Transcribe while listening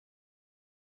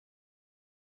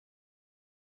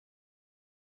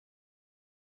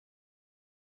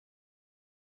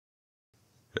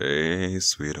Hey,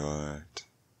 sweetheart.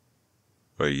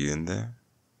 Are you in there?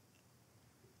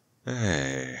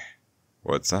 Hey,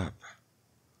 what's up?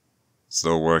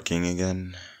 Still working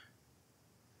again?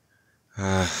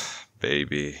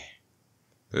 Baby.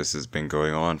 This has been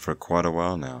going on for quite a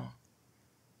while now.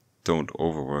 Don't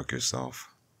overwork yourself.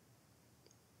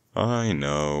 I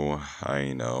know.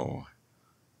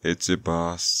 It's your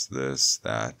boss, this,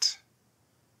 that.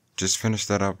 Just finish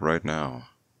that up right now.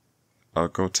 I'll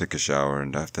go take a shower,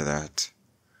 and after that,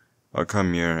 I'll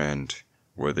come here and,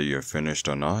 whether you're finished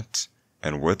or not,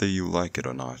 and whether you like it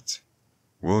or not,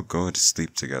 we'll go to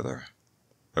sleep together.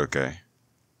 Okay?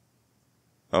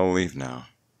 I'll leave now.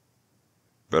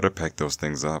 Better pack those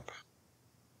things up.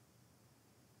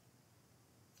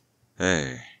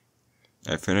 Hey,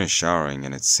 I finished showering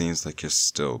and it seems like you're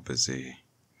still busy.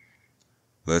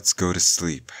 Let's go to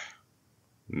sleep.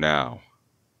 Now.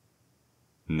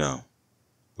 No.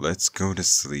 Let's go to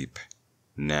sleep.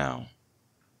 Now.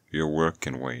 Your work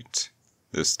can wait.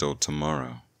 There's still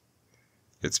tomorrow.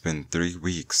 It's been 3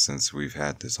 weeks since we've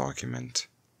had this argument.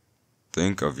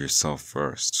 Think of yourself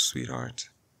first, sweetheart.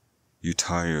 You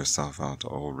tire yourself out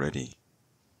already.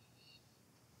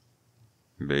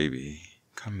 Baby,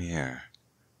 come here.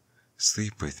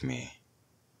 Sleep with me.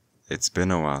 It's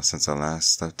been a while since I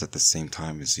last slept at the same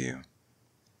time as you.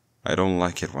 I don't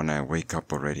like it when I wake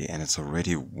up already and it's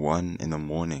already 1 in the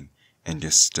morning and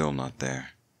you're still not there.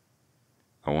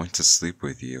 I want to sleep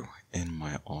with you in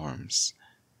my arms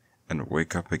and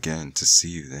wake up again to see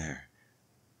you there.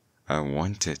 I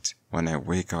want it when I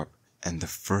wake up and the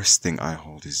first thing I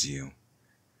hold is you.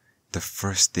 The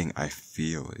first thing I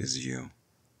feel is you.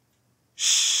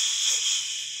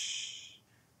 Shh.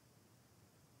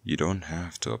 You don't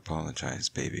have to apologize,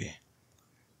 baby.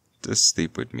 Just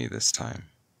sleep with me this time,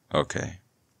 okay?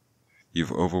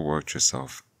 You've overworked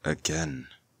yourself again.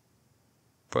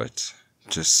 But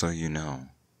just so you know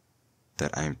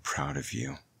that I'm proud of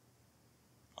you.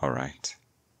 Alright?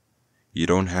 You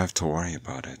don't have to worry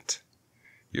about it.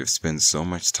 You've spent so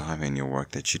much time in your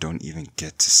work that you don't even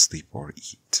get to sleep or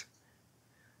eat.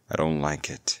 I don't like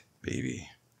it, baby.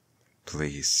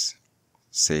 Please,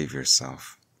 save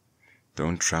yourself.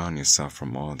 Don't drown yourself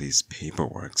from all these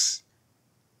paperworks.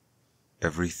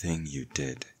 Everything you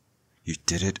did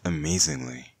it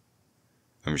amazingly.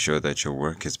 I'm sure that your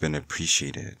work has been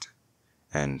appreciated.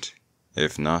 And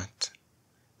if not,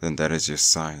 then that is your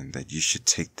sign that you should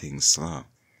take things slow,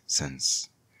 since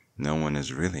no one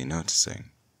is really noticing,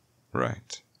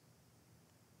 right?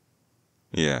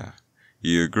 Yeah,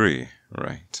 you agree,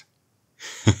 right?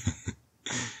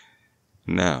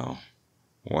 Now,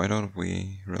 why don't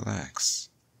we relax?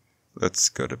 Let's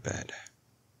go to bed.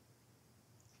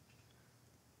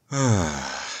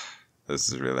 This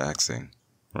is relaxing,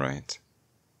 right?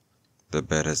 The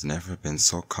bed has never been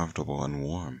so comfortable and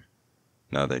warm,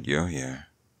 now that you're here.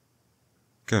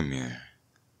 Come here.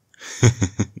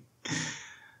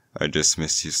 I just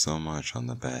miss you so much on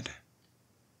the bed.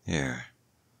 Here,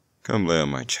 come lay on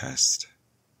my chest.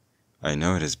 I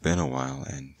know it has been a while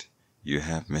and you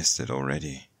have missed it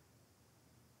already.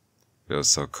 Feels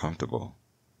so comfortable,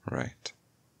 right?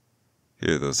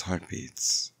 Hear those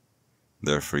heartbeats.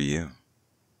 They're for you.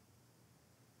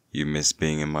 You miss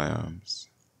being in my arms.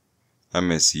 I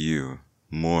miss you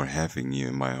more having you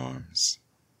in my arms.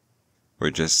 We're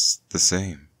just the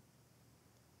same.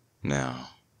 Now,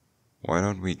 why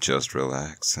don't we just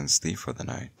relax and sleep for the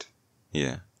night?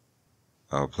 Yeah?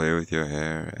 I'll play with your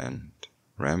hair and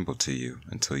ramble to you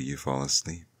until you fall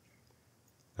asleep.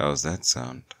 How's that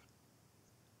sound?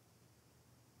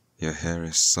 Your hair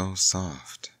is so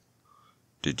soft.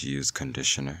 Did you use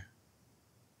conditioner?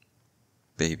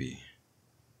 Baby,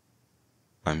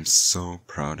 I'm so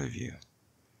proud of you.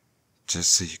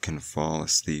 Just so you can fall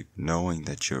asleep knowing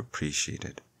that you're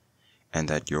appreciated and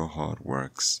that your hard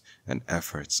works and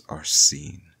efforts are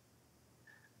seen.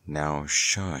 Now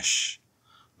shush.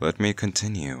 Let me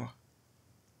continue.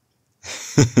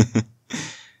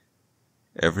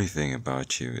 Everything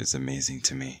about you is amazing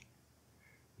to me.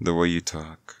 The way you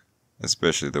talk,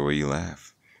 especially the way you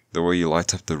laugh, the way you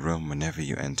light up the room whenever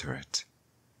you enter it.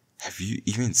 Have you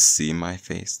even seen my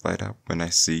face light up when I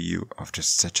see you after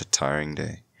such a tiring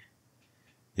day?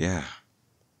 Yeah,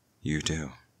 you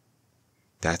do.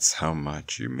 That's how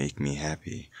much you make me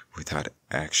happy without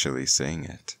actually saying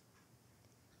it.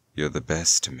 You're the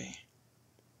best to me.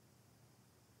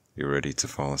 You ready to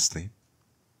fall asleep?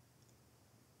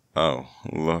 Oh,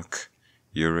 look,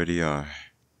 you already are.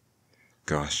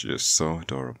 Gosh, you're so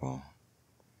adorable.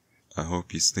 I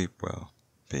hope you sleep well,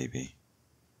 baby.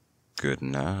 Good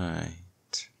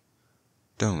night.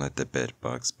 Don't let the bed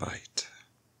bugs bite.